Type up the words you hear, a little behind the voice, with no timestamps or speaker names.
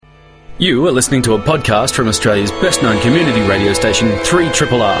You are listening to a podcast from Australia's best-known community radio station,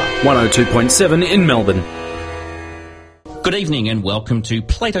 3RRR, 102.7 in Melbourne. Good evening and welcome to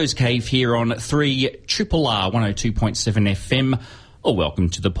Plato's Cave here on 3RRR 102.7 FM, or welcome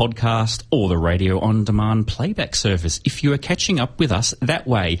to the podcast or the radio on-demand playback service if you are catching up with us that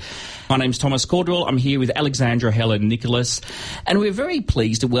way. My name's Thomas Caldwell. I'm here with Alexandra Helen Nicholas, and we're very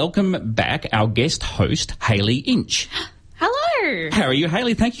pleased to welcome back our guest host, Hayley Inch. Hello. How are you,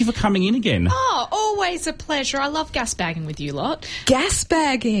 Hayley? Thank you for coming in again. Oh, always a pleasure. I love gas bagging with you lot. Gas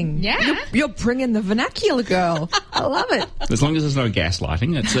bagging? Yeah. You're bringing the vernacular, girl. I love it. As long as there's no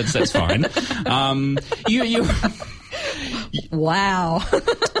gaslighting, that's fine. You Wow.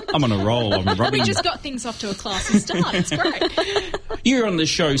 I'm on a roll. I'm rubbing. We just got things off to a classy start. It's great. You were on the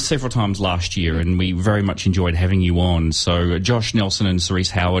show several times last year, and we very much enjoyed having you on. So Josh Nelson and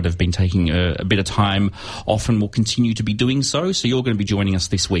Cerise Howard have been taking a bit of time off and will continue to be doing so. So you're going to be joining us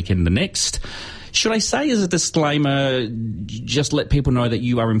this week and the next. Should I say as a disclaimer, just let people know that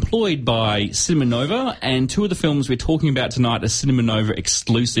you are employed by Cinema Nova, and two of the films we're talking about tonight are Cinema Nova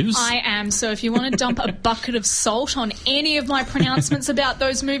exclusives. I am. So if you want to dump a bucket of salt on any of my pronouncements about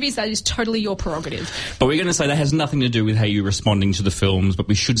those movies, that is totally your prerogative. But we're going to say that has nothing to do with how you're responding to the films, but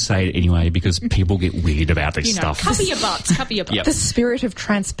we should say it anyway because people get weird about this stuff. Cover your butts, cover your butts. Yep. The spirit of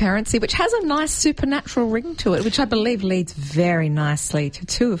transparency, which has a nice supernatural ring to it, which I believe leads very nicely to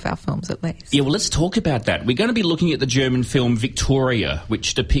two of our films at least. Yeah, well, let's talk about that. We're going to be looking at the German film Victoria,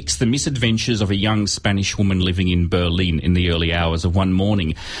 which depicts the misadventures of a young Spanish woman living in Berlin in the early hours of one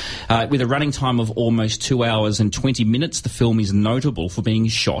morning. With a running time of almost 2 hours and 20 minutes, the film is notable for being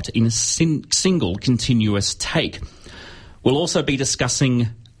shot in a single continuous take. We'll also be discussing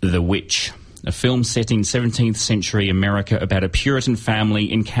The Witch, a film set in 17th century America about a Puritan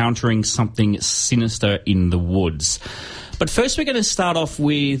family encountering something sinister in the woods. But first we're going to start off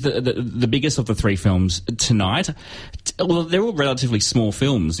with the biggest of the three films tonight. Well, they're all relatively small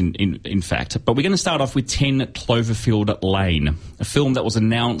films, in fact. But we're going to start off with 10 Cloverfield Lane, a film that was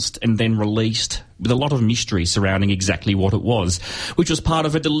announced and then released with a lot of mystery surrounding exactly what it was, which was part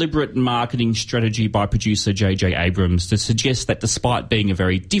of a deliberate marketing strategy by producer J.J. Abrams to suggest that despite being a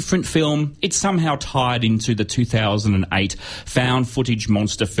very different film, it somehow tied into the 2008 found footage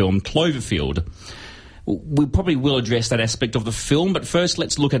monster film Cloverfield. We probably will address that aspect of the film, but first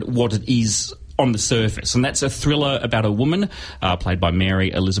let's look at what it is on the surface. And that's a thriller about a woman, played by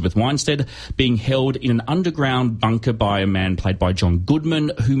Mary Elizabeth Winstead, being held in an underground bunker by a man played by John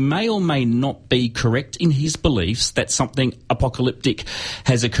Goodman, who may or may not be correct in his beliefs that something apocalyptic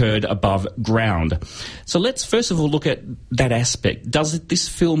has occurred above ground. So let's first of all look at that aspect. Does this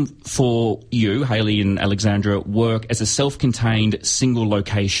film for you, Hayley and Alexandra, work as a self-contained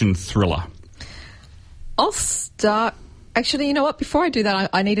single-location thriller? I'll start. Actually, you know what? Before I do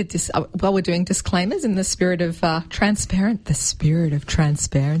that, I needed this. While we're doing disclaimers, in the spirit of the spirit of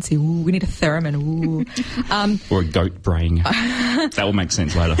transparency. Ooh, we need a theremin. Ooh. Or a goat braying. That will make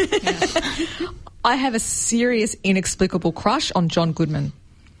sense later. I have a serious, inexplicable crush on John Goodman.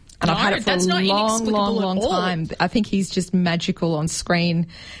 And I've had it for a long time. I think he's just magical on screen.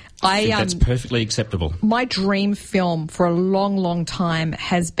 I think that's perfectly acceptable. My dream film for a long time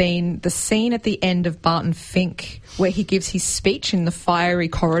has been the scene at the end of Barton Fink where he gives his speech in the fiery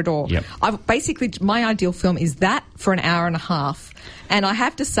corridor. Yep. Basically, my ideal film is that for an hour and a half. And I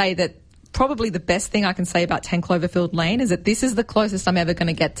have to say that probably the best thing I can say about 10 Cloverfield Lane is that this is the closest I'm ever going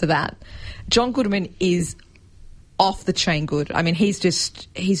to get to that. John Goodman is off the chain good. I mean, he's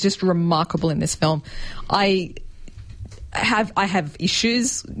just remarkable in this film. I have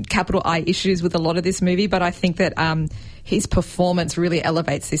issues, capital I issues, with a lot of this movie, but I think that his performance really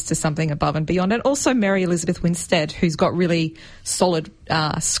elevates this to something above and beyond. And also Mary Elizabeth Winstead, who's got really solid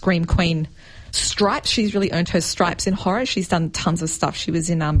Scream Queen stripes. She's really earned her stripes in horror. She's done tons of stuff. She was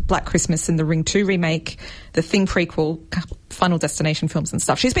in Black Christmas and the Ring 2 remake, the Thing prequel, Final Destination films and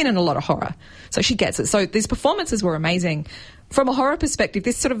stuff. She's been in a lot of horror, so she gets it. So these performances were amazing. From a horror perspective,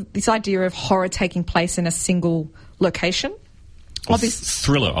 this idea of horror taking place in a single location.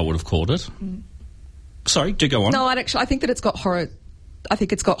 Thriller, I would have called it. Sorry, do go on. No, I think that it's got horror. I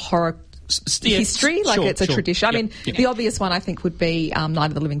think it's got horror history, like it's a tradition. I mean, the obvious one I think would be Night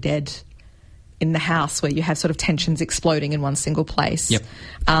of the Living Dead in the house, where you have sort of tensions exploding in one single place. Yep.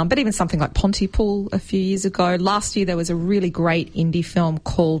 But even something like Pontypool a few years ago. Last year there was a really great indie film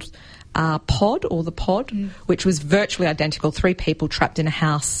called Pod, which was virtually identical. 3 people trapped in a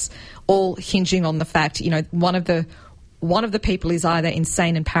house, all hinging on the fact, one of the people is either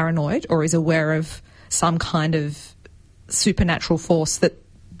insane and paranoid or is aware of some kind of supernatural force that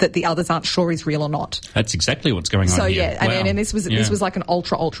that the others aren't sure is real or not. That's exactly what's going on So here. yeah, Wow. and this was like an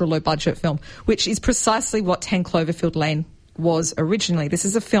ultra low budget film, which is precisely what 10 Cloverfield Lane was originally. This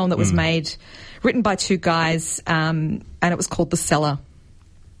is a film that was written by two guys, and it was called The Cellar.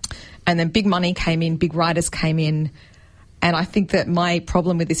 And then big money came in, big writers came in. And I think that my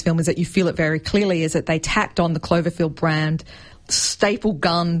problem with this film is that you feel it very clearly, is that they tacked on the Cloverfield brand, staple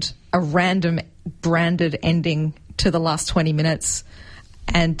gunned a random branded ending to the last 20 minutes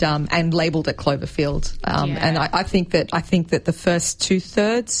and labelled it Cloverfield. And I think that the first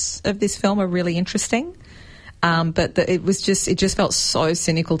 2/3 of this film are really interesting. But it just felt so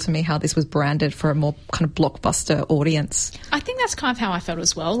cynical to me how this was branded for a more kind of blockbuster audience. I think that's kind of how I felt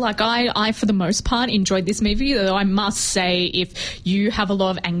as well. Like, I for the most part, enjoyed this movie, though I must say, if you have a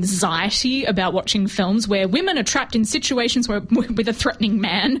lot of anxiety about watching films where women are trapped in situations with a threatening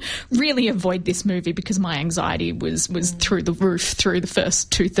man, really avoid this movie, because my anxiety was through the roof through the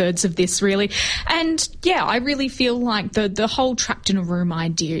first 2/3 of this, really. And, yeah, I really feel like the whole trapped in a room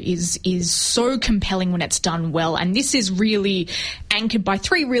idea is so compelling when it's done well, and this is really anchored by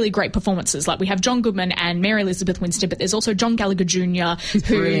three really great performances. Like, we have John Goodman and Mary Elizabeth Winstead, but there's also John Gallagher Jr.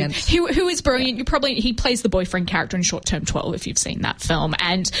 who is brilliant. He plays the boyfriend character in Short Term 12, if you've seen that film,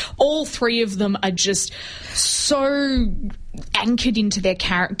 and all three of them are just so anchored into their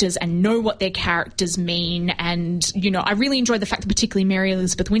characters and know what their characters mean. And, you know, I really enjoy the fact that particularly Mary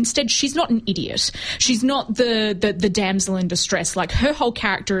Elizabeth Winstead, she's not an idiot. She's not the damsel in distress. Like, her whole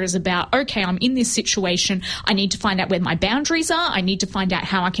character is about, okay, I'm in this situation, I need to find out where my boundaries are, I need to find out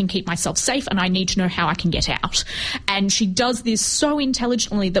how I can keep myself safe, and I need to know how I can get out. And she does this so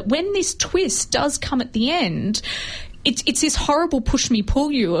intelligently that when this twist does come at the end, it's this horrible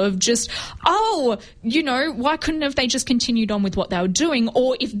push-me-pull-you of just, why couldn't have they just continued on with what they were doing?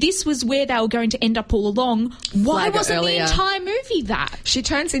 Or if this was where they were going to end up all along, why wasn't the entire movie that? She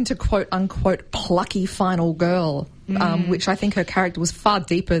turns into quote-unquote plucky final girl, which I think her character was far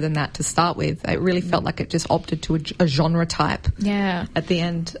deeper than that to start with. It really felt like it just opted to a genre type at the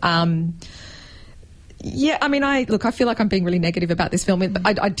end. Yeah, I mean, I feel like I'm being really negative about this film.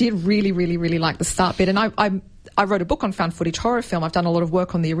 I did really, really, really like the start bit, and I wrote a book on found footage horror film. I've done a lot of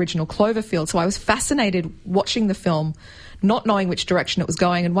work on the original Cloverfield, so I was fascinated watching the film, not knowing which direction it was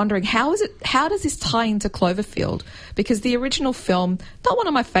going and wondering how does this tie into Cloverfield? Because the original film, not one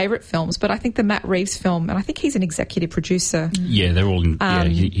of my favourite films, but I think the Matt Reeves film, and I think he's an executive producer. Yeah, they're all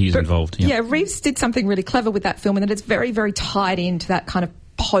he's involved. Yeah. Reeves did something really clever with that film, and that it's very, very tied into that kind of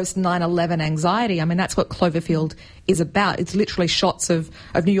post 9/11 anxiety. I mean, that's what Cloverfield is about. It's literally shots of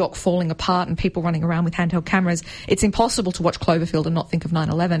New York falling apart and people running around with handheld cameras. It's impossible to watch Cloverfield and not think of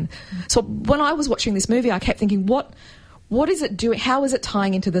 9/11. So when I was watching this movie, I kept thinking, what is it doing? How is it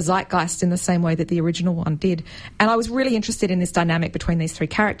tying into the zeitgeist in the same way that the original one did? And I was really interested in this dynamic between these three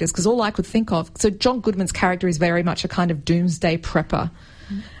characters, because all I could think of, so John Goodman's character is very much a kind of doomsday prepper.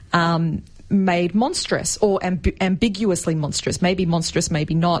 Made monstrous or ambiguously monstrous. Maybe monstrous,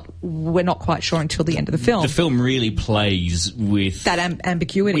 maybe not. We're not quite sure until the end of the film. The film really plays with that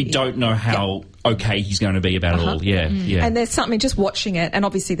ambiguity. We don't know how okay he's going to be about it all. Yeah. And there's something, just watching it, and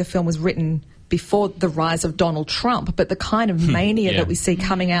obviously the film was written before the rise of Donald Trump, but the kind of mania that we see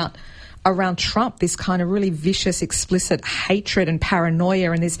coming out around Trump, this kind of really vicious, explicit hatred and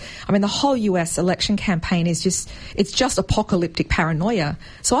paranoia, and the whole US election campaign is it's just apocalyptic paranoia.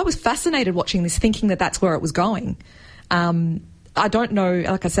 So I was fascinated watching this, thinking that that's where it was going. I don't know,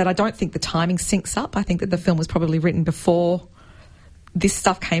 like I said, I don't think the timing syncs up. I think that the film was probably written before this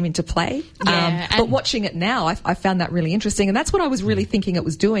stuff came into play. But watching it now, I found that really interesting. And that's what I was really thinking it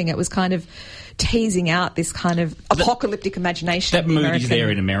was doing. It was kind of teasing out this kind of apocalyptic imagination. That mood is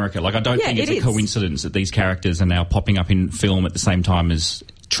there in America. Like, I don't think it's a coincidence that these characters are now popping up in film at the same time as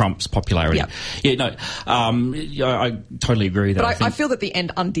Trump's popularity. I totally agree with that. But I feel that the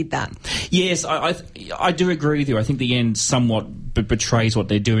end undid that. Yes, I do agree with you. I think the end somewhat betrays what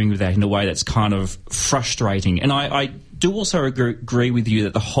they're doing with that in a way that's kind of frustrating. And I do also agree with you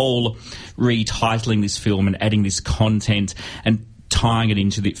that the whole retitling this film and adding this content and tying it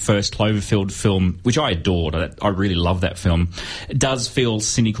into the first Cloverfield film, which I adored, I really love that film, it does feel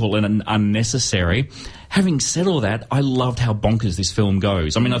cynical and unnecessary. Having said all that, I loved how bonkers this film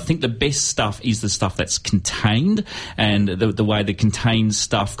goes. I mean, I think the best stuff is the stuff that's contained, and the way the contained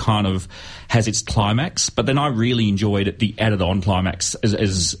stuff kind of has its climax. But then I really enjoyed the added-on climax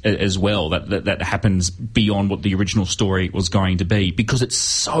as well, that happens beyond what the original story was going to be, because it's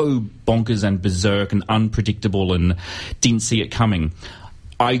so bonkers and berserk and unpredictable and didn't see it coming.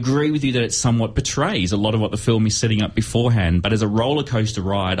 I agree with you that it somewhat betrays a lot of what the film is setting up beforehand, but as a roller coaster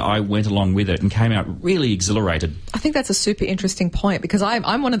ride, I went along with it and came out really exhilarated. I think that's a super interesting point, because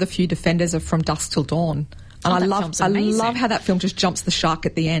I'm one of the few defenders of From Dusk Till Dawn. And I love how that film just jumps the shark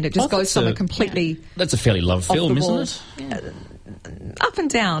at the end. It just goes somewhere completely... That's a fairly loved film, isn't it? Yeah. Up and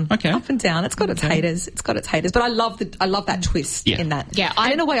down. Okay. Up and down. It's got its haters. But I love that twist in that. Yeah.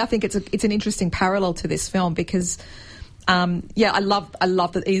 And in a way, I think it's an interesting parallel to this film, because... I love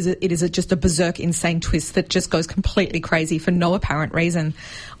that it is just a berserk, insane twist that just goes completely crazy for no apparent reason.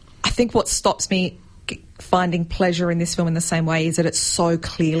 I think what stops me finding pleasure in this film in the same way is that it's so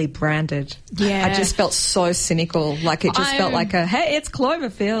clearly branded. Yeah. I just felt so cynical. Like, it just felt like hey, it's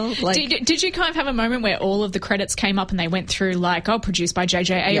Cloverfield. Like, did you kind of have a moment where all of the credits came up and they went through, like, produced by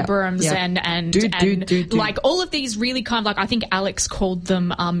J.J. Abrams and dude. like all of these really kind of, like, I think Alex called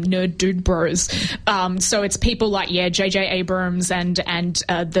them nerd dude bros. So it's people like, J.J. Abrams and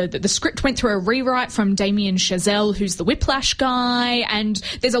the script went through a rewrite from Damien Chazelle, who's the Whiplash guy, and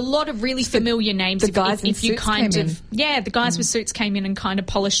there's a lot of really familiar names. The guys in suits came in. The guys with suits came in and kind of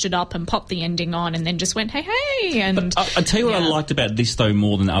polished it up and popped the ending on, and then just went hey, and but I tell you what I liked about this, though,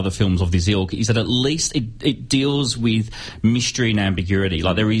 more than other films of this ilk, is that at least it deals with mystery and ambiguity.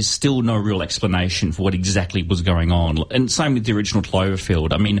 Like, there is still no real explanation for what exactly was going on, and same with the original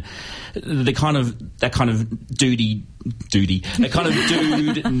Cloverfield. I mean, that kind of that kind of nerdy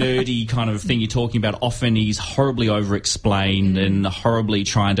kind of thing you're talking about often is horribly over-explained and horribly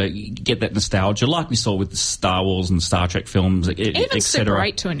trying to get that nostalgia, like we saw with the Star Wars and Star Trek films, even Super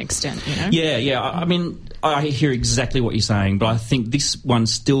 8 to an extent, you know? Yeah. I mean, I hear exactly what you're saying, but I think this one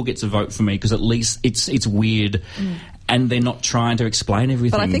still gets a vote for me because at least it's weird. And they're not trying to explain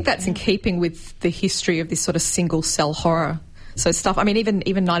everything. But I think that's in keeping with the history of this sort of single-cell horror. So stuff. I mean,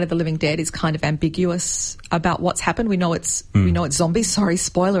 even Night of the Living Dead is kind of ambiguous about what's happened. We know it's zombies. Sorry,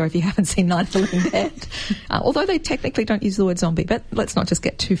 spoiler if you haven't seen Night of the Living Dead. Although they technically don't use the word zombie, but let's not just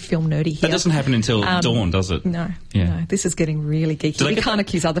get too film nerdy here. That doesn't happen until Dawn, does it? No. This is getting really geeky. We can't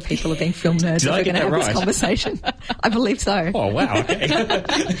accuse other people of being film nerds if we're going to have this conversation. I believe so. Oh wow. Okay. But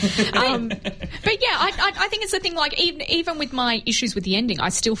yeah, I think it's the thing. Like, even with my issues with the ending, I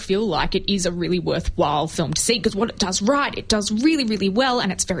still feel like it is a really worthwhile film to see, because what it does right, it does really, really well,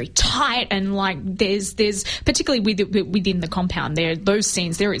 and it's very tight, and like there's particularly within the compound those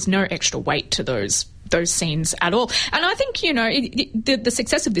scenes, there is no extra weight to those scenes at all. And I think, the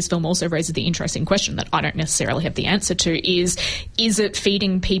success of this film also raises the interesting question that I don't necessarily have the answer to, is it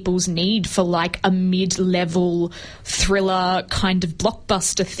feeding people's need for like a mid-level thriller kind of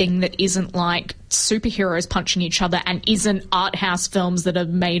blockbuster thing that isn't like superheroes punching each other and isn't art house films that are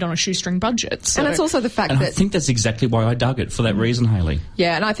made on a shoestring budget. So. And it's also the fact that... I think that's exactly why I dug it, for that reason, Hayley.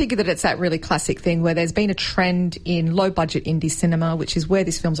 Yeah, and I think that it's that really classic thing where there's been a trend in low-budget indie cinema, which is where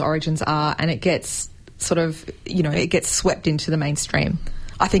this film's origins are, and it gets sort of, it gets swept into the mainstream.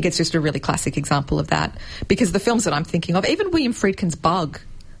 I think it's just a really classic example of that, because the films that I'm thinking of, even William Friedkin's Bug,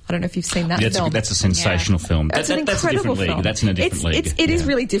 I don't know if you've seen that film. That's a sensational film. It's an incredible film. That's in a different league. It is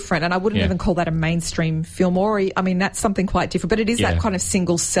really different, and I wouldn't even call that a mainstream film. That's something quite different. But it is that kind of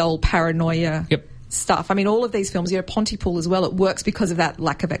single-cell paranoia stuff. I mean, all of these films, Pontypool as well, it works because of that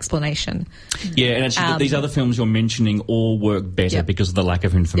lack of explanation. Yeah, and actually these other films you're mentioning all work better because of the lack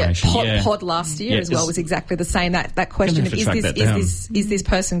of information. Pod last year as well was exactly the same. That question of is this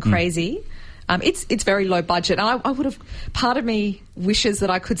person crazy? It's very low budget, and I would have. Part of me wishes that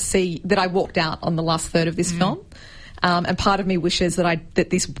I could see that I walked out on the last third of this film, and part of me wishes that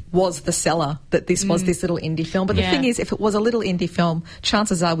this was the seller, that this was this little indie film. But the thing is, if it was a little indie film,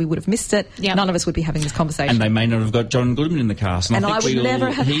 chances are we would have missed it. Yep. None of us would be having this conversation, and they may not have got John Goodman in the cast. And I would never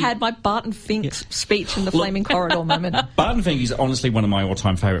have had my Barton Fink speech in the Flaming Corridor moment. Barton Fink is honestly one of my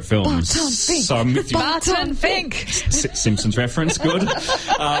all-time favourite films. Barton Fink. So I'm with you. Barton Fink. Simpsons reference, good.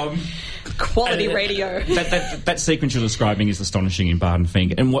 Quality radio. That sequence you're describing is astonishing in Barton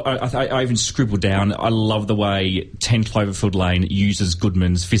Fink. And what I even scribbled down, I love the way 10 Cloverfield Lane uses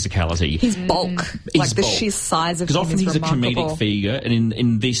Goodman's physicality. His bulk. The sheer size of him is often he's remarkable. a comedic figure, and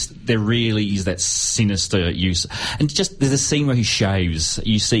in this, there really is that sinister use. And just, there's a scene where he shaves.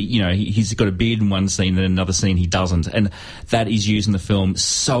 You see, he's got a beard in one scene, and another scene he doesn't. And that is used in the film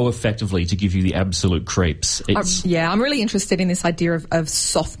so effectively to give you the absolute creeps. I'm really interested in this idea of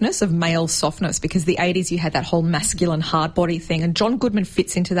softness, of male softness, because the 80s you had that whole masculine hard body thing, and John Goodman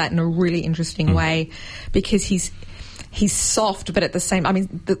fits into that in a really interesting way, because he's soft, but at the same, I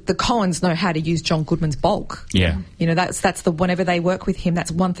mean, the Coens know how to use John Goodman's bulk. Yeah, that's whenever they work with him,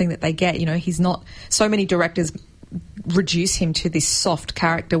 that's one thing that they get. He's not. So many directors reduce him to this soft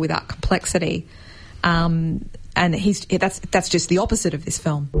character without complexity. And that's just the opposite of this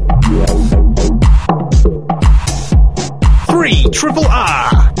film.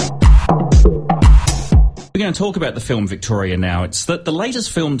 3RRR. We're going to talk about the film Victoria now. It's the latest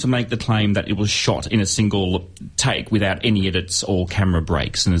film to make the claim that it was shot in a single take without any edits or camera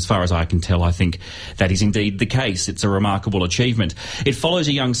breaks. And as far as I can tell, I think that is indeed the case. It's a remarkable achievement. It follows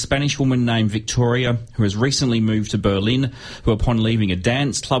a young Spanish woman named Victoria who has recently moved to Berlin, who upon leaving a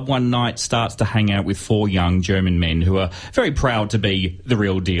dance club one night starts to hang out with 4 young German men who are very proud to be the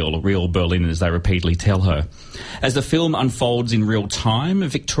real deal, real Berliners, they repeatedly tell her. As the film unfolds in real time,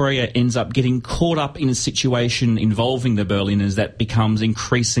 Victoria ends up getting caught up in a situation involving the Berliners that becomes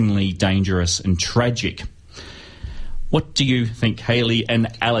increasingly dangerous and tragic. What do you think, Hayley and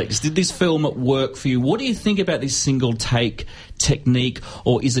Alex? Did this film work for you? What do you think about this single take technique,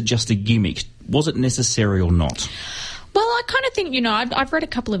 or is it just a gimmick? Was it necessary or not? Well, I kind of think, I've read a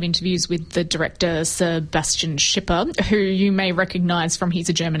couple of interviews with the director, Sebastian Schipper, who you may recognise from he's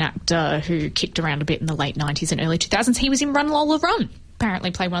a German actor who kicked around a bit in the late 90s and early 2000s. He was in Run Lola Run.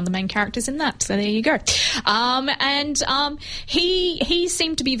 Apparently played one of the main characters in that, so there you go. He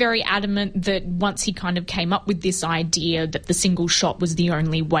seemed to be very adamant that once he kind of came up with this idea that the single shot was the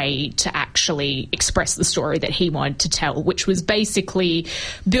only way to actually express the story that he wanted to tell, which was basically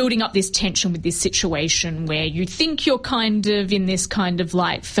building up this tension with this situation where you think you're kind of in this kind of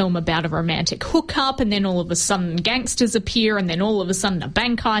like film about a romantic hookup, and then all of a sudden gangsters appear, and then all of a sudden a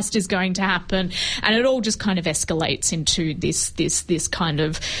bank heist is going to happen, and it all just kind of escalates into this kind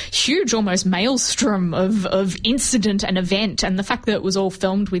of huge almost maelstrom of incident and event. And the fact that it was all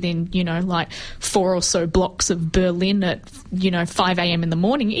filmed within, like 4 or so blocks of Berlin at, 5 a.m. in the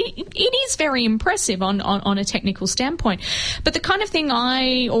morning, it is very impressive on a technical standpoint. But the kind of thing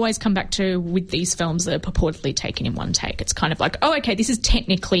I always come back to with these films that are purportedly taken in one take, it's kind of like, oh, okay, this is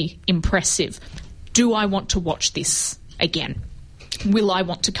technically impressive. Do I want to watch this again? Will I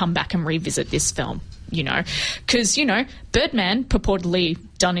want to come back and revisit this film? Because, Birdman purportedly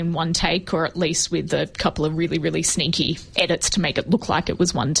done in one take, or at least with a couple of really, really sneaky edits to make it look like it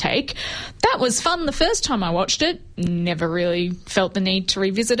was one take. That was fun the first time I watched it. Never really felt the need to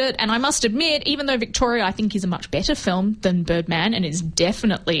revisit it. And I must admit, even though Victoria, I think, is a much better film than Birdman, and is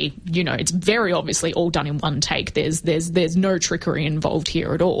definitely, it's very obviously all done in one take. There's no trickery involved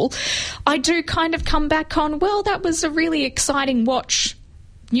here at all. I do kind of come back on, well, that was a really exciting watch,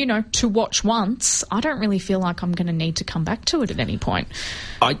 to watch once. I don't really feel like I'm going to need to come back to it at any point.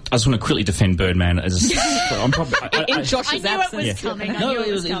 I just want to quickly defend Birdman as I'm probably in Josh's absence.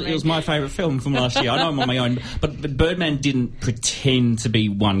 It was my favourite film from last year. I know I'm on my own, but Birdman didn't pretend to be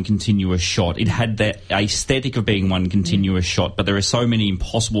one continuous shot. It had that aesthetic of being one continuous shot, but there are so many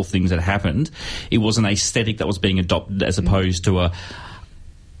impossible things that happened. It was an aesthetic that was being adopted as opposed to a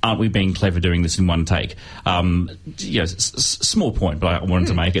aren't we being clever doing this in one take? Small point, but I wanted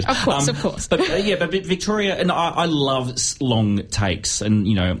to make it. Of course. But Victoria, and I love long takes,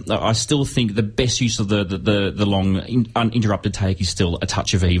 and I still think the best use of the long uninterrupted take is still A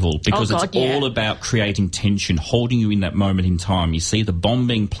Touch of Evil, because it's all about creating tension, holding you in that moment in time. You see the bomb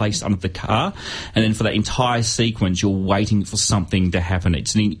being placed under the car, and then for that entire sequence, you're waiting for something to happen.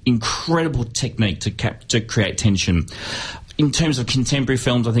 It's an incredible technique to create tension. In terms of contemporary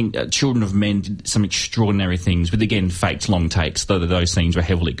films, I think Children of Men did some extraordinary things with, again, faked long takes, though those scenes were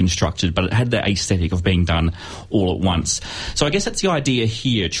heavily constructed, but it had the aesthetic of being done all at once. So I guess that's the idea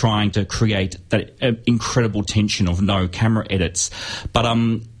here, trying to create that incredible tension of no camera edits. But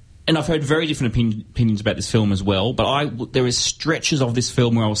and I've heard very different opinions about this film as well, but there is stretches of this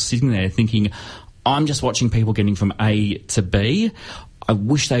film where I was sitting there thinking, I'm just watching people getting from A to B. I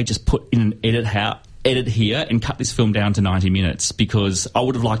wish they'd just put in an edit here and cut this film down to 90 minutes, because I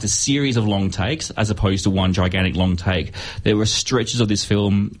would have liked a series of long takes as opposed to one gigantic long take. There were stretches of this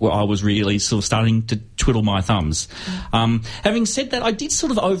film where I was really sort of starting to twiddle my thumbs. Having said that, I did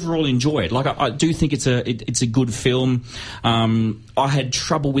sort of overall enjoy it. Like, I do think it's a good film. I had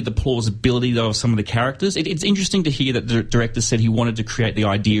trouble with the plausibility, though, of some of the characters. It's interesting to hear that the director said he wanted to create the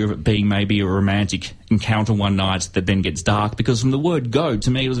idea of it being maybe a romantic encounter one night that then gets dark, because from the word go, to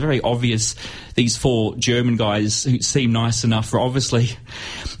me, it was very obvious these 4 German guys who seem nice enough were obviously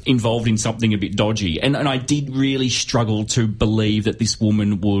involved in something a bit dodgy. And I did really struggle to believe that this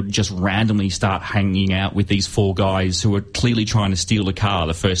woman would just randomly start hanging out with these 4 guys who are clearly trying to steal the car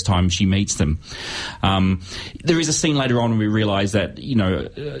the first time she meets them. There is a scene later on where we realise that,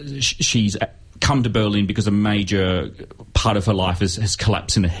 she's come to Berlin because a major part of her life has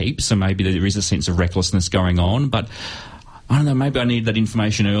collapsed in a heap, so maybe there is a sense of recklessness going on. But I don't know, maybe I needed that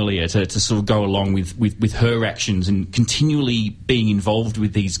information earlier to sort of go along with her actions and continually being involved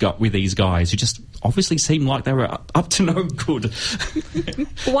with these guys who just obviously seemed like they were up to no good.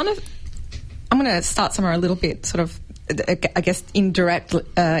 I'm going to start somewhere a little bit sort of, I guess,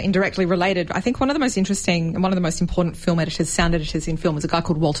 indirectly related. I think one of the most interesting and one of the most important film editors, sound editors in film, is a guy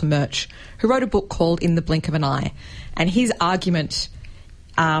called Walter Murch, who wrote a book called In the Blink of an Eye. And his argument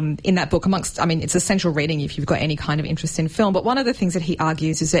in that book, it's essential reading if you've got any kind of interest in film, but one of the things that he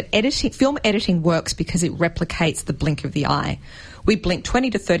argues is that film editing works because it replicates the blink of the eye. We blink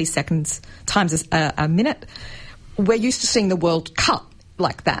 20 to 30 seconds times a minute. We're used to seeing the world cut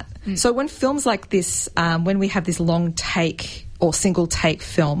like that. So when films like this, when we have this long take or single take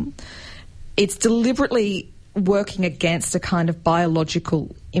film, it's deliberately working against a kind of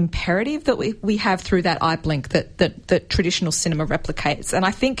biological imperative that we have through that eye blink that traditional cinema replicates. And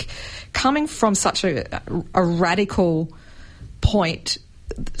I think coming from such a radical point,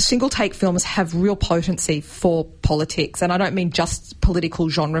 single take films have real potency for politics, and I don't mean just political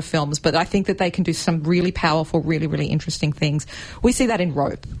genre films, but I think that they can do some really powerful, really, really interesting things. We see that in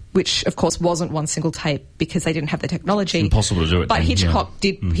Rope, which of course wasn't one single take because they didn't have the technology. It's impossible to do it. But Hitchcock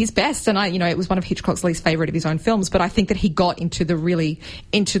did his best, and it was one of Hitchcock's least favourite of his own films, but I think that he got into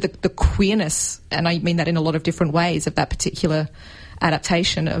the queerness, and I mean that in a lot of different ways, of that particular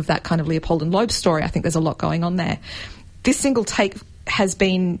adaptation of that kind of Leopold and Loeb story. I think there's a lot going on there. This single take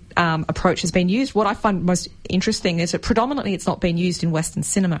approach has been used. What I find most interesting is that predominantly it's not been used in Western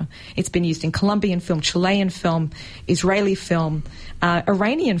cinema. It's been used in Colombian film, Chilean film, Israeli film,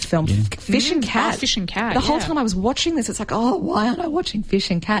 Iranian film, Fish and Cat. Fish and Cat. The whole time I was watching this, it's like, why aren't I watching Fish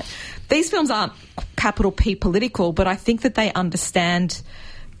and Cat? These films aren't capital P political, but I think that they understand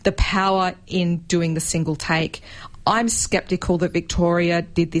the power in doing the single take. I'm sceptical that Victoria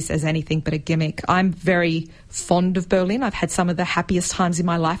did this as anything but a gimmick. I'm very fond of Berlin. I've had some of the happiest times in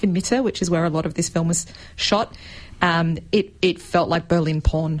my life in Mitte, which is where a lot of this film was shot. It felt like Berlin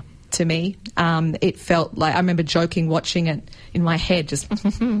porn to me. It felt like, I remember joking watching it in my head, just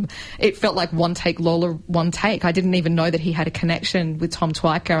it felt like one take Lola, one take. I didn't even know that he had a connection with Tom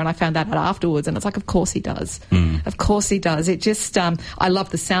Twyker, and I found that out afterwards, and it's like, of course he does. Of course he does. It just, I love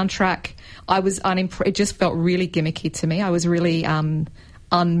the soundtrack. I was it just felt really gimmicky to me. I was really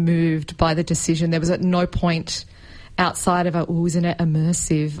unmoved by the decision. There was at no point outside of isn't it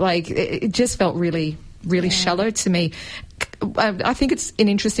immersive? Like, it just felt really, really shallow to me. I think it's an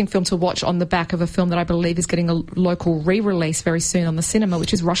interesting film to watch on the back of a film that I believe is getting a local re-release very soon on the cinema,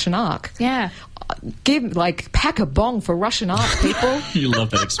 which is Russian Ark. Yeah. Pack a bong for Russian Ark, people. You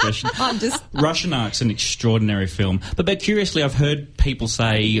love that expression. Russian Ark's an extraordinary film. But curiously, I've heard people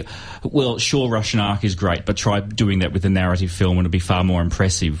say, well, sure, Russian Ark is great, but try doing that with a narrative film and it'll be far more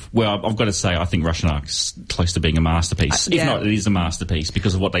impressive. Well, I've got to say, I think Russian Ark's close to being a masterpiece. If not, it is a masterpiece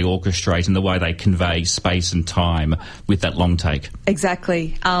because of what they orchestrate and the way they convey space and time with that long take.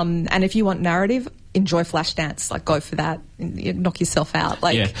 Exactly. And if you want narrative, enjoy Flashdance. Go for that. Knock yourself out.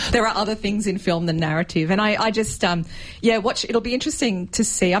 There are other things in film than narrative. And I just, watch. It'll be interesting to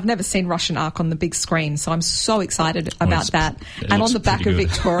see. I've never seen Russian Ark on the big screen, so I'm so excited about that. And on the back of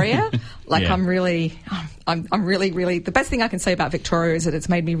Victoria, I'm really, the best thing I can say about Victoria is that it's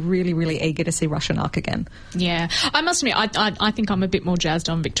made me really, really eager to see Russian Ark again. Yeah. I must admit, I think I'm a bit more jazzed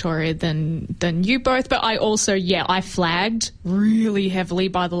on Victoria than you both, but I also, I flagged really heavily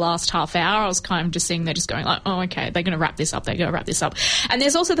by the last half hour. I was kind of just sitting there just going okay, they're going to wrap this up. They're going to wrap this up. And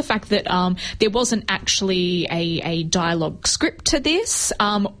there's also the fact that there wasn't actually a dialogue script to this.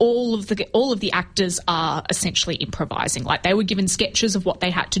 All of the actors are essentially improvising. They were given sketches of what they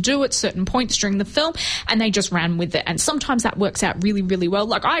had to do at certain points during the film, and they just ran with it. And sometimes that works out really, really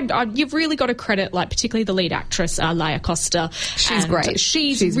well. You've really got to credit, particularly the lead actress, Laia Costa. She's great.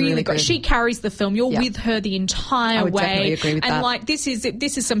 She's really great. She carries the film. You're with her the entire way. I would definitely agree with that.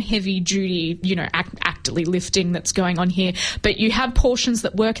 This is some heavy duty, actorly lifting that's going on here. But you have portions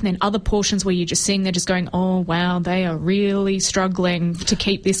that work, and then other portions where you're just seeing they're just going, oh wow, they are really struggling to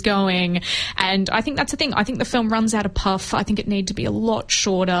keep this going. And I think that's the thing. I think the film runs out of puff. I think it needed to be a lot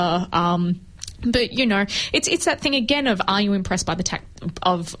shorter. But it's that thing again of, are you impressed by the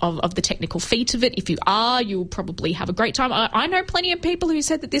the technical feat of it? If you are, you'll probably have a great time. I know plenty of people who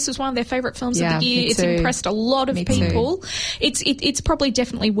said that this was one of their favourite films of the year. It's impressed a lot of people. Too. It's probably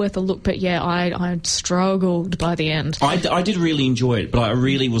definitely worth a look. But I struggled by the end. I did really enjoy it, but I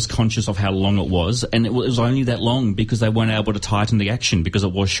really was conscious of how long it was, and it was only that long because they weren't able to tighten the action because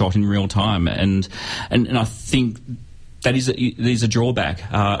it was shot in real time, and I think That is a drawback,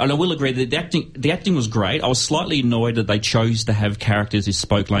 and I will agree that the acting was great. I was slightly annoyed that they chose to have characters who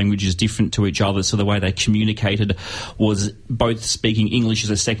spoke languages different to each other, so the way they communicated was both speaking English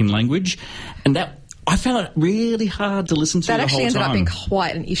as a second language, and that I found it really hard to listen to the whole time. That actually ended up being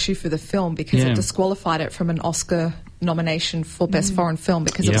quite an issue for the film because it disqualified it from an Oscar nomination for Best Foreign Film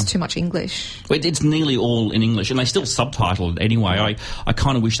because it was too much English. It's nearly all in English, and they still subtitle it anyway. I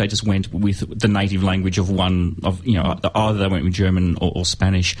kind of wish they just went with the native language of either they went with German or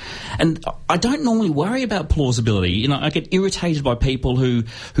Spanish. And I don't normally worry about plausibility. I get irritated by people who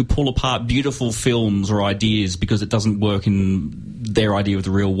pull apart beautiful films or ideas because it doesn't work in their idea of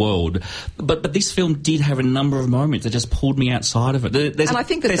the real world. But this film did have a number of moments that just pulled me outside of it. There's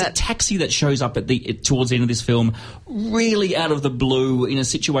a taxi that shows up towards the end of this film, really out of the blue, in a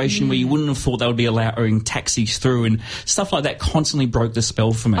situation where you wouldn't have thought they would be allowing taxis through, and stuff like that constantly broke the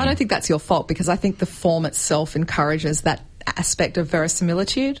spell for me. I don't think that's your fault, because I think the form itself encourages that aspect of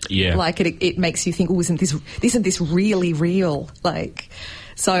verisimilitude. Yeah. Like it makes you think, isn't this really real?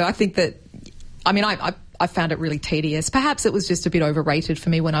 So I think that, I found it really tedious. Perhaps it was just a bit overrated for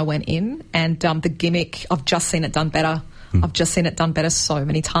me when I went in, and the gimmick, I've just seen it done better. I've just seen it done better so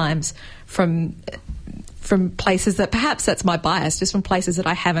many times from places that, perhaps that's my bias, just from places that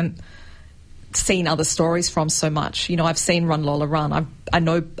I haven't seen other stories from so much. I've seen Run Lola Run. I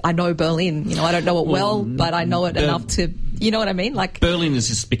know Berlin. I don't know it well, but I know it enough to, you know what I mean? Berlin has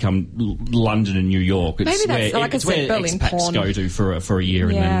just become London and New York. Maybe that's where Berlin expats porn go to for a year,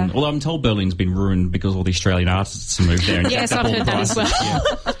 and then. Although I'm told Berlin's been ruined because all the Australian artists have moved there. And yes, I've heard that as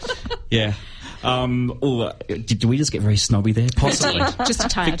well. Yeah. Did we just get very snobby there? Possibly. Just a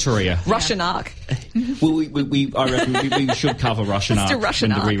tad. Victoria. Russian Ark. I reckon we should cover Russian Ark when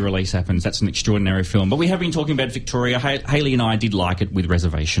the re-release happens. That's an extraordinary film. But we have been talking about Victoria. Hayley and I did like it with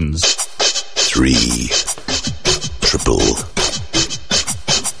reservations. 3 Triple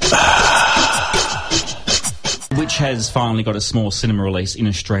which has finally got a small cinema release in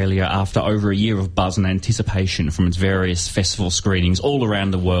Australia after over a year of buzz and anticipation from its various festival screenings all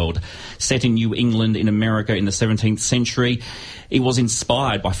around the world. Set in New England in America in the 17th century, it was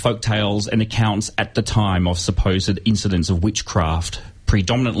inspired by folk tales and accounts at the time of supposed incidents of witchcraft,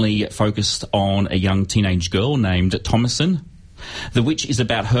 predominantly focused on a young teenage girl named Thomasin. The Witch is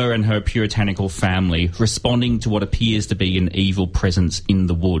about her and her puritanical family responding to what appears to be an evil presence in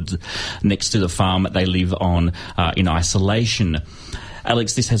the woods next to the farm they live on in isolation.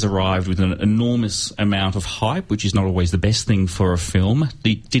 Alex, this has arrived with an enormous amount of hype, which is not always the best thing for a film.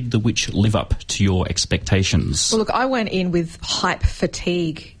 Did The Witch live up to your expectations? Well, look, I went in with hype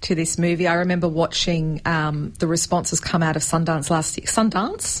fatigue to this movie. I remember watching the responses come out of Sundance last year.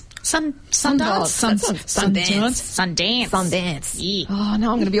 Sundance? Sundance. Yeah. Oh, no,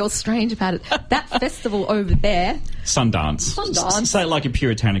 I'm going to be all strange about it. That festival over there. Sundance. Say it like a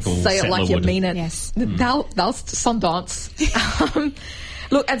puritanical Say it like you would. mean it. Yes. They'll Sundance.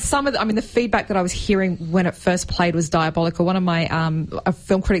 Look, and the feedback that I was hearing when it first played was diabolical. One of my, a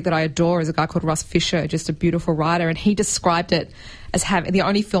film critic that I adore is a guy called Russ Fisher, just a beautiful writer, and he described it as having the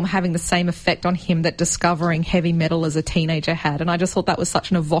only film having the same effect on him that discovering heavy metal as a teenager had. And I just thought that was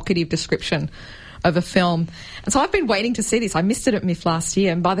such an evocative description of a film. And so I've been waiting to see this. I missed it at MIFF last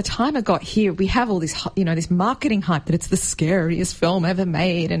year, and by the time I got here, we have all this, this marketing hype that it's the scariest film ever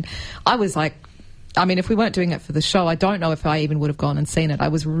made. And I was like, if we weren't doing it for the show, I don't know if I even would have gone and seen it. I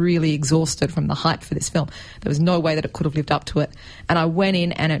was really exhausted from the hype for this film. There was no way that it could have lived up to it. And I went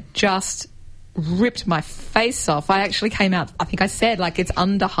in and it just ripped my face off. I actually came out, I think I said, it's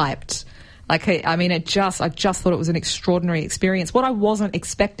underhyped. I just thought it was an extraordinary experience. What I wasn't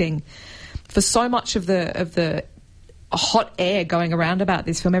expecting, for so much of the hot air going around about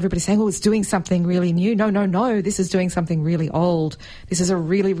this film, everybody's saying, it's doing something really new. No, this is doing something really old. This is a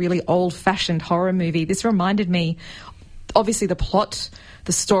really, really old-fashioned horror movie. This reminded me, obviously the plot,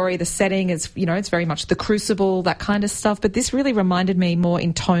 the story, the setting is, it's very much The Crucible, that kind of stuff, but this really reminded me more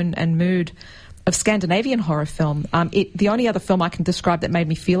in tone and mood of Scandinavian horror film. The only other film I can describe that made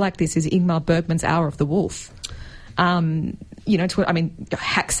me feel like this is Ingmar Bergman's Hour of the Wolf. Haxan,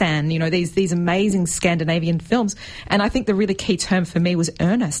 these amazing Scandinavian films. And I think the really key term for me was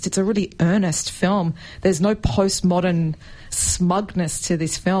earnest. It's a really earnest film. There's no postmodern smugness to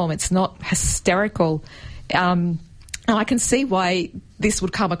this film. It's not hysterical. And I can see why this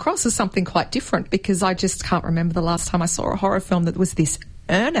would come across as something quite different, because I just can't remember the last time I saw a horror film that was this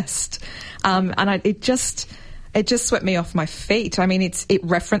earnest. It just swept me off my feet. It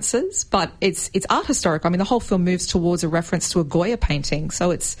references, but it's art historical. The whole film moves towards a reference to a Goya painting,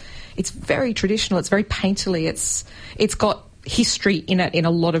 so it's very traditional. It's very painterly. It's got history in it in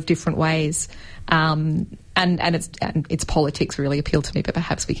a lot of different ways. and its politics really appeal to me. But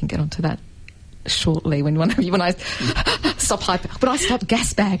perhaps we can get onto that shortly when I stop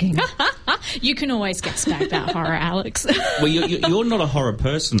gas bagging. You can always gas bag about horror, Alex. Well, you're not a horror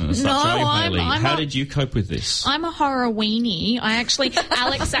person as such, are you, Hayley? How did you cope with this? I'm a horror weenie.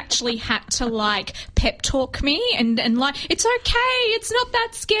 Alex actually had to like pep talk me and like, it's okay, it's not that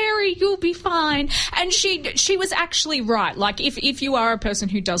scary, you'll be fine. And she was actually right. Like if you are a person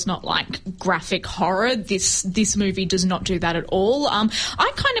who does not like graphic horror, this movie does not do that at all.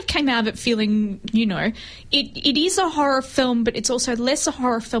 I kind of came out of it feeling, you know, it is a horror film, but it's also less a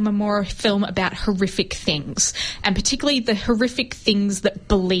horror film and more a film about horrific things, and particularly the horrific things that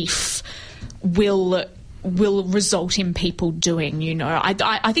belief will result in people doing, you know.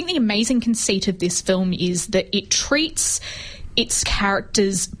 I think the amazing conceit of this film is that it treats its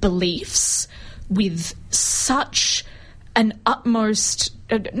characters' beliefs with such an utmost,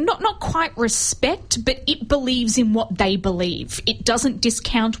 not quite respect, but it believes in what they believe. It doesn't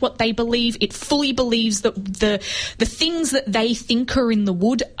discount what they believe. It fully believes that the things that they think are in the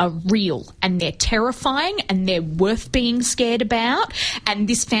wood are real and they're terrifying and they're worth being scared about. And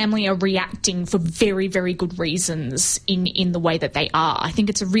this family are reacting for very, very good reasons in the way that they are. I think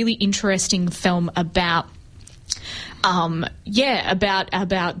it's a really interesting film about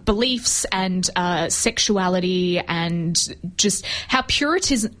about beliefs and sexuality and just how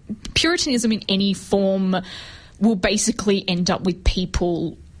Puritanism in any form will basically end up with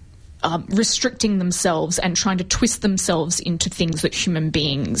people restricting themselves and trying to twist themselves into things that human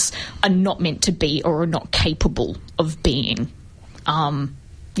beings are not meant to be or are not capable of being.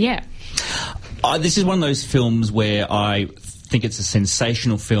 This is one of those films where I think it's a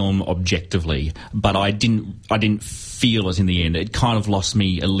sensational film objectively, but I didn't feel it in the end. It kind of lost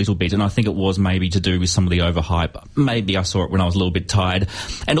me a little bit, and I think it was maybe to do with some of the overhype. Maybe I saw it when I was a little bit tired,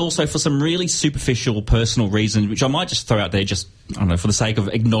 and also for some really superficial personal reasons, which I might just throw out there, just, I don't know, for the sake of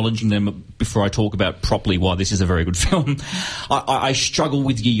acknowledging them before I talk about properly why this is a very good film. I struggle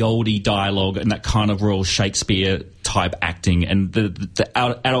with ye olde dialogue and that kind of Royal Shakespeare type acting, and the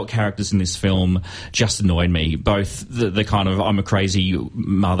adult characters in this film just annoyed me. Both the kind of, I'm a crazy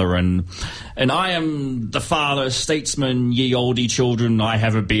mother and I am the father, statesman, ye olde children, I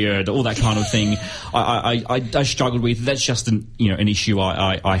have a beard, all that kind of thing. I struggled with. That's just an issue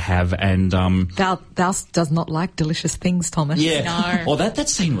I have. And Thou does not like delicious things, Thomas. Yeah. No. Oh, that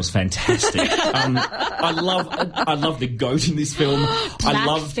scene was fantastic. I love the goat in this film. I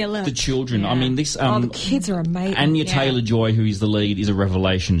love Phillip. the children. Yeah. I mean, this the kids are amazing. Anya Taylor-Joy, who is the lead, is a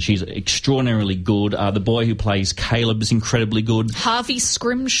revelation. She's extraordinarily good. The boy who plays Caleb is incredibly good. Harvey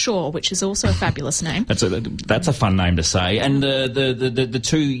Scrimshaw, which is also a fabulous name. That's a fun name to say. And the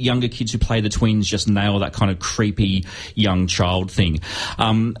two younger kids who play the twins just nail that kind of creepy young child thing.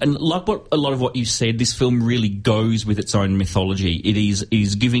 And like a lot of what you said, this film really goes with its own mythology. It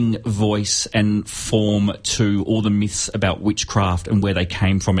is giving voice and form to all the myths about witchcraft and where they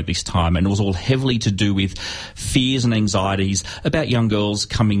came from at this time. And it was all heavily to do with fears and anxieties about young girls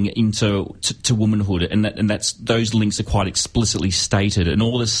coming into womanhood. And that's those links are quite explicitly stated. And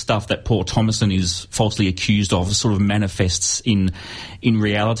all this stuff that Paul Thomason is falsely accused of sort of manifests in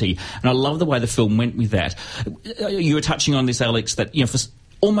reality. And I love the way the film went with that. You were touching on this, Alex, that for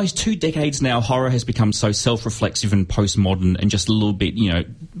almost 2 decades now, horror has become so self-reflexive and postmodern and just a little bit,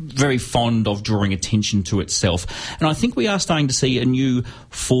 very fond of drawing attention to itself. And I think we are starting to see a new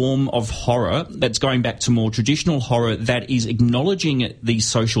form of horror that's going back to more traditional horror that is acknowledging these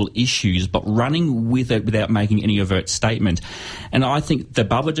social issues but running with it without making any overt statement. And I think The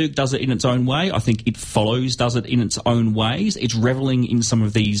Babadook does it in its own way. I think It Follows does it in its own ways. It's revelling in some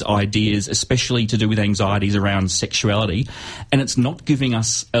of these ideas, especially to do with anxieties around sexuality. And it's not giving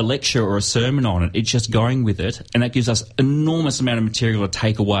us a lecture or a sermon on it. It's just going with it, and that gives us enormous amount of material to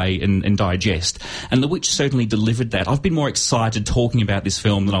take away and digest. And The Witch certainly delivered that. I've been more excited talking about this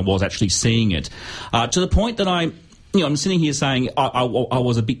film than I was actually seeing it, to the point that I'm sitting here saying I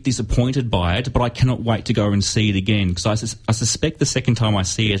was a bit disappointed by it, but I cannot wait to go and see it again, because I suspect the second time I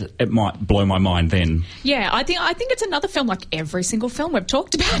see it, it might blow my mind then. Yeah, I think it's another film like every single film we've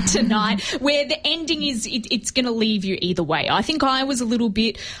talked about tonight, where the ending is it's going to leave you either way. I think I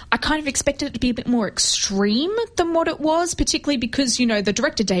kind of expected it to be a bit more extreme than what it was, particularly because, the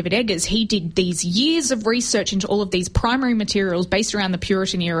director David Eggers, he did these years of research into all of these primary materials based around the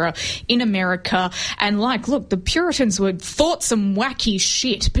Puritan era in America, and look, the Puritan Puritans thought some wacky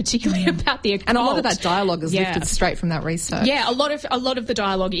shit, particularly about the occult. And a lot of that dialogue is lifted straight from that research. Yeah, a lot of the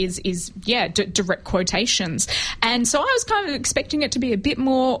dialogue is direct quotations. And so I was kind of expecting it to be a bit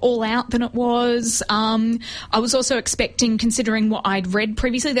more all out than it was. I was also expecting, considering what I'd read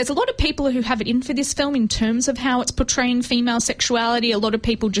previously, there's a lot of people who have it in for this film in terms of how it's portraying female sexuality. A lot of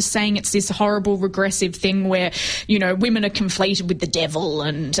people just saying it's this horrible regressive thing where, you know, women are conflated with the devil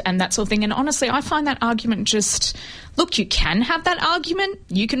and that sort of thing. And honestly, I find that argument just... Look, you can have that argument.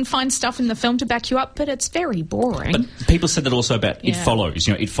 You can find stuff in the film to back you up, but it's very boring. But people said that also about It Follows.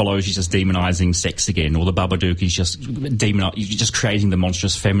 You know, It Follows is just demonising sex again, or The Babadook is just you're just creating the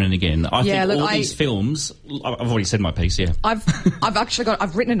monstrous feminine again. I think these films... I've already said my piece, yeah. I've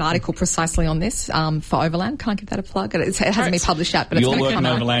written an article precisely on this for Overland. Can I give that a plug? It hasn't been published yet, but it's Your going to work come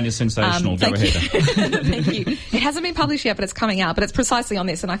on out. Overland is sensational. Go ahead. Thank you. It hasn't been published yet, but it's coming out. But it's precisely on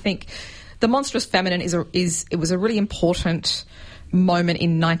this, and I think the monstrous feminine it was a really important moment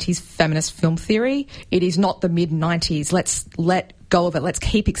in 90s feminist film theory. It is not the mid-90s. Let's let go of it. Let's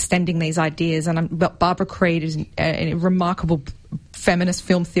keep extending these ideas. And Barbara Creed is a remarkable feminist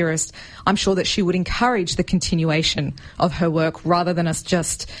film theorist. I'm sure that she would encourage the continuation of her work rather than us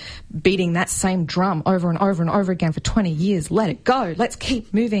just beating that same drum over and over and over again for 20 years. Let it go. Let's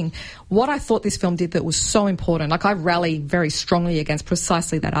keep moving. What I thought this film did that was so important, like I rally very strongly against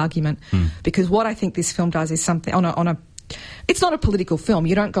precisely that argument, because what I think this film does is something it's not a political film.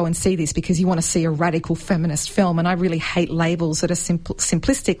 You don't go and see this because you want to see a radical feminist film, and I really hate labels that are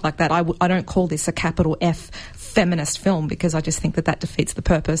simplistic like that. I don't call this a capital F feminist film because I just think that defeats the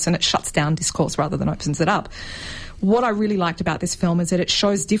purpose and it shuts down discourse rather than opens it up. What I really liked about this film is that it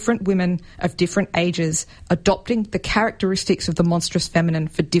shows different women of different ages adopting the characteristics of the monstrous feminine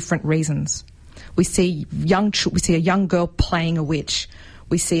for different reasons. We see a young girl playing a witch.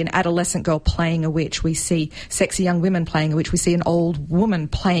 We see an adolescent girl playing a witch. We see sexy young women playing a witch. We see an old woman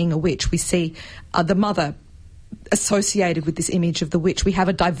playing a witch. We see the mother associated with this image of the witch. We have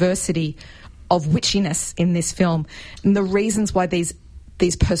a diversity of witchiness in this film. And the reasons why these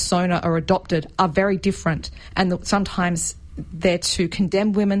persona are adopted are very different. And sometimes they're to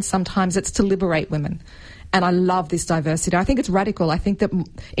condemn women, sometimes it's to liberate women. And I love this diversity. I think it's radical. I think that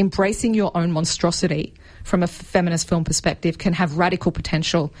embracing your own monstrosity from a feminist film perspective can have radical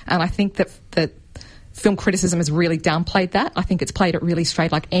potential. And I think that film criticism has really downplayed that. I think it's played it really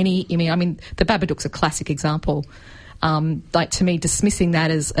straight, like any image. I mean, The Babadook's a classic example. Like, to me, dismissing that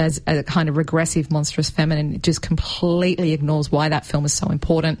as a kind of regressive, monstrous feminine, it just completely ignores why that film is so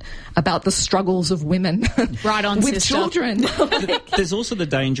important about the struggles of women right on, with sister. children. There's also the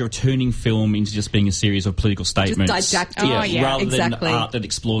danger of turning film into just being a series of political statements. Just didactic. Rather exactly. than art that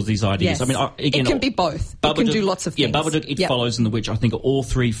explores these ideas. Yes. I mean, again, it can be both. It can do lots of things. Yeah, Babadook, It Follows, and The Witch, I think, are all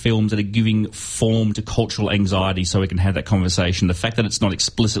three films that are giving form to cultural anxiety so we can have that conversation. The fact that it's not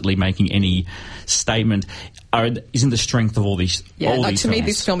explicitly making any statement isn't the strength of all these to me,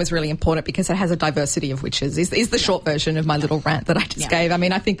 this film is really important because it has a diversity of witches. Is the short version of my little rant that I just gave. I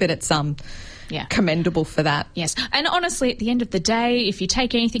mean, I think that it's commendable for that. Yes. And honestly, at the end of the day, if you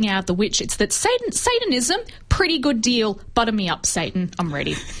take anything out of The Witch, it's that Satanism, pretty good deal. Butter me up, Satan. I'm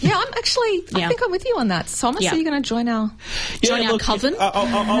ready. Yeah, I think I'm with you on that. Thomas, are you going to join our coven?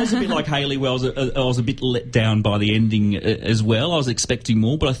 I was a bit like Hayley, where I was a bit let down by the ending as well. I was expecting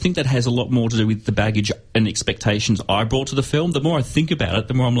more, but I think that has a lot more to do with the baggage and expectations I brought to the film. The more I think about it,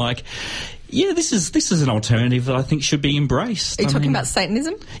 the more I'm like, yeah, this is an alternative that I think should be embraced. Are you talking about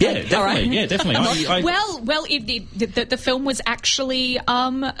Satanism? Yeah, definitely. Right. Yeah, definitely. The film was actually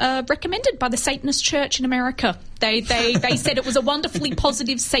recommended by the Satanist Church in America. They said it was a wonderfully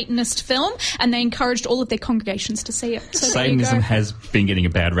positive Satanist film, and they encouraged all of their congregations to see it. So Satanism has been getting a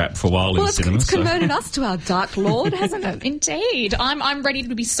bad rap for a while in cinema. It's converted us to our dark lord, hasn't it? Indeed. I'm ready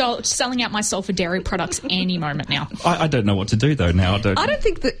to be selling out my soul for dairy products any moment now. I don't know what to do though now. I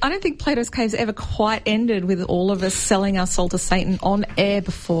don't think Plato's Caves ever quite ended with all of us selling our soul to Satan on air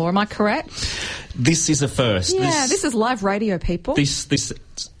before. Am I correct? This is a first. Yeah, this is live radio, people. This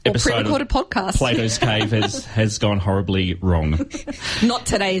episode pre-recorded podcast. Plato's Cave has gone horribly wrong. Not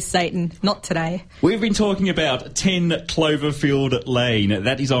today, Satan. Not today. We've been talking about 10 Cloverfield Lane.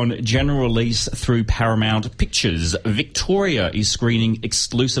 That is on general release through Paramount Pictures. Victoria is screening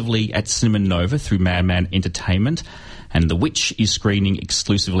exclusively at Cinema Nova through Madman Entertainment. And The Witch is screening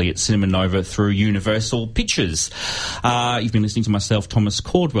exclusively at Cinema Nova through Universal Pictures. You've been listening to myself, Thomas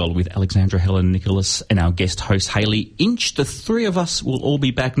Cordwell, with Alexandra Helen Nicholas and our guest host, Hayley Inch. The three of us will all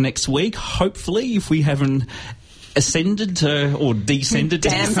be back next week, hopefully, if we haven't ascended or descended.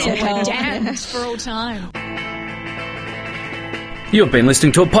 Damned for all time. You have been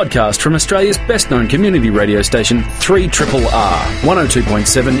listening to a podcast from Australia's best-known community radio station, 3RRR,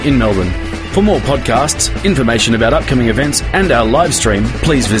 102.7 in Melbourne. For more podcasts, information about upcoming events and our live stream,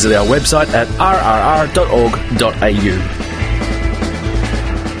 please visit our website at rrr.org.au.